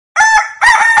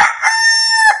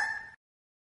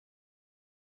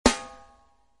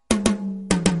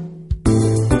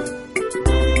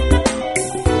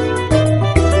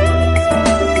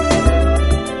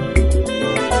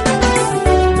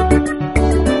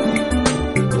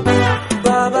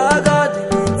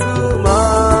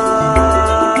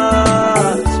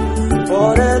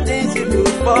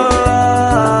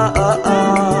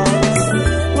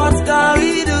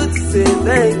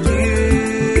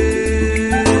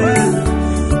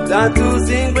than to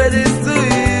sing praises to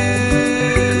you.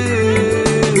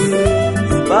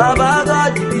 Baba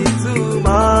God, you be too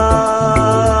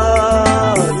much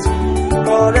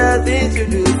for the things you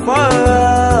do for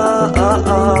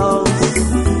us.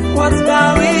 What can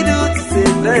we do to say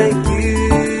thank you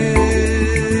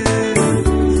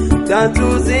than to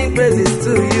sing praises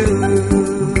to you?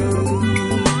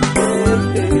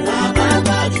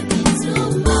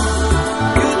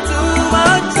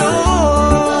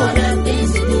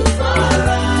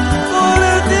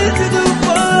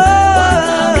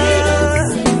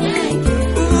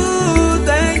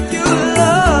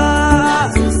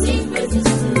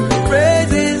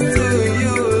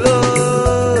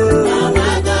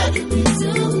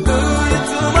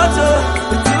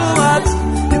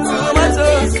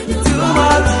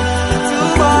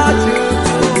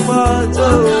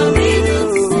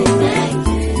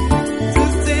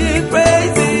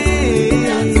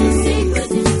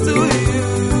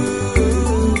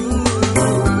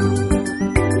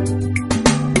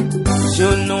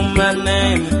 You knew my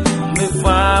name before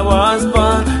I was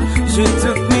born. You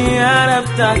took me out of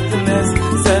darkness,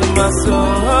 set my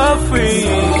soul free.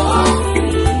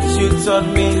 You taught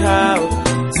me how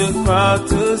to crawl,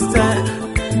 to stand,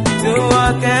 to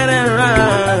walk and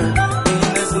run in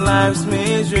this life's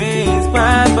miseries.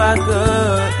 Baba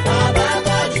God,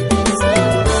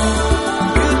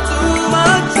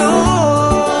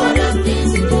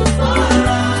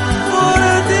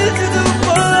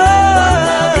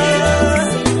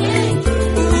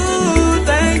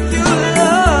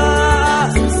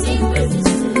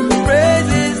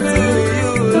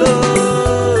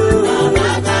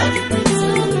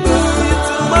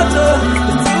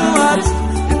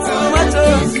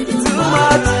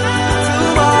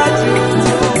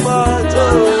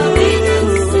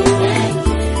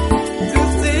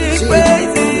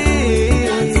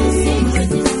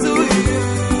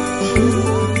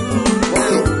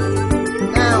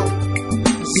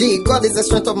 God is the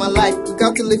strength of my life. You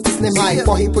got to lift his name high,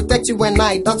 for he protects you and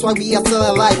I. That's why we are still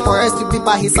alive. For us to be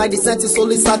by his side, he sent his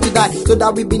only son to die, so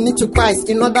that we be near to Christ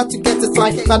in order to get his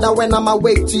life. Now that when I'm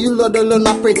awake, to you Lord alone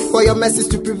I pray, for your message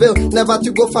to prevail, never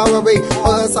to go far away,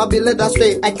 or else I'll be led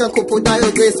astray. I can't cope without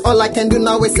your grace. All I can do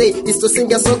now is say, is to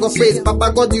sing a song of praise.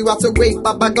 Baba God, you are so great.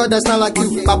 Baba God, there's not like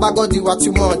you. Baba God, you are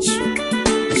too much.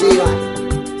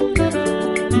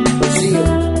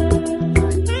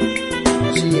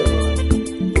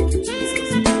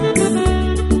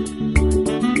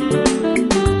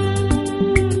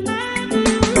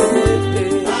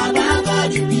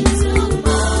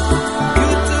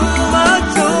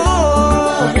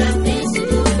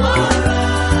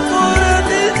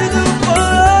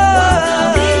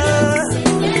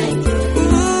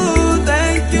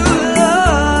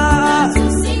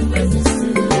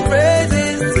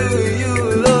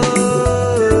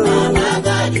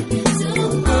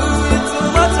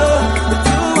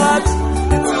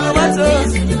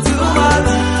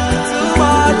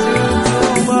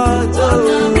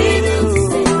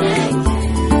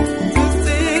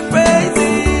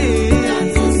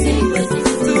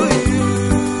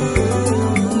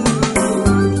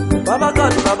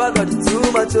 Baba God, it's too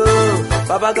much, oh.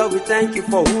 Baba God, we thank you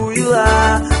for who you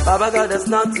are. Baba God, there's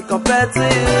none to compare to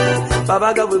you.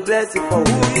 Baba God, we bless you for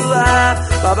who you are.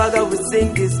 Baba God, we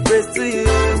sing this praise to you.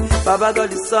 Baba God,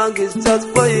 this song is just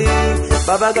for you.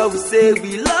 Baba God, we say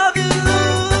we love you.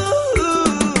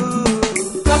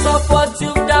 Because of what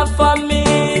you've done for me,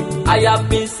 I have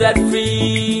been set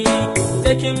free,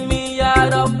 taking me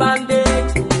out of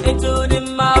bondage into the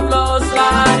marvelous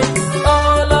light.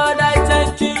 Oh Lord, I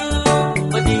thank you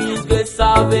for this great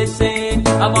salvation.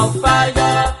 I'm on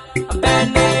fire, I'm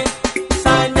burning,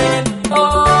 shining.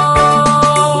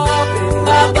 Oh,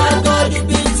 Baba God, you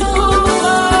be too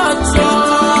much.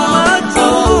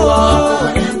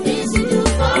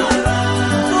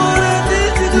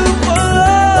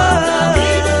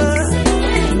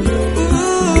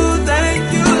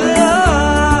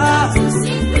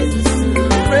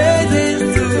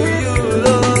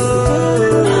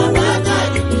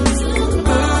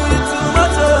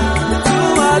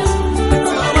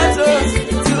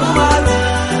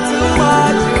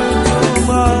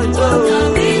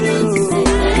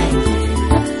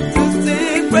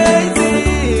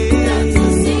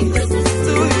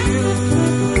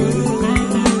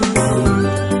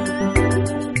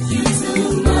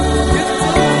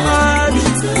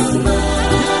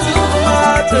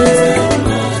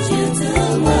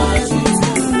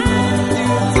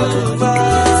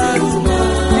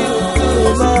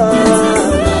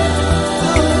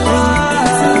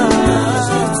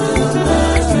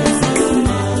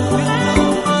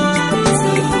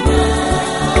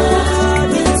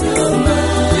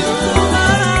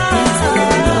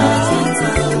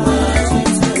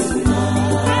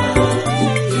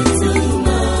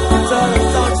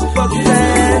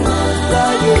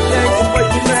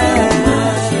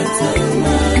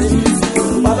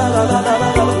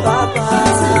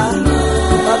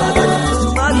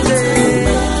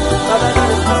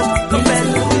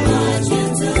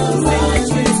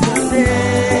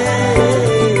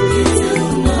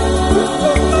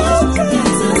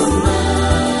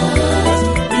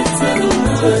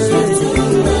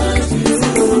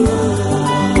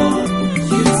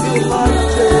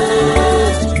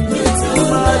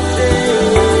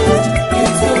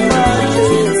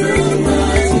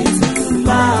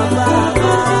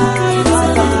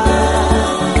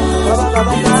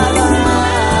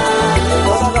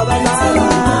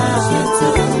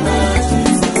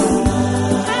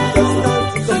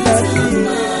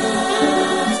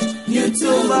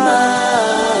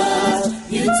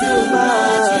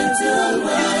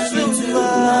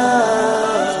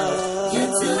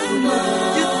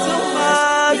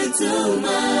 too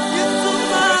much. You too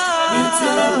much. You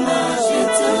too much. You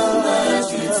too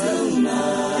much. You too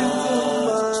much.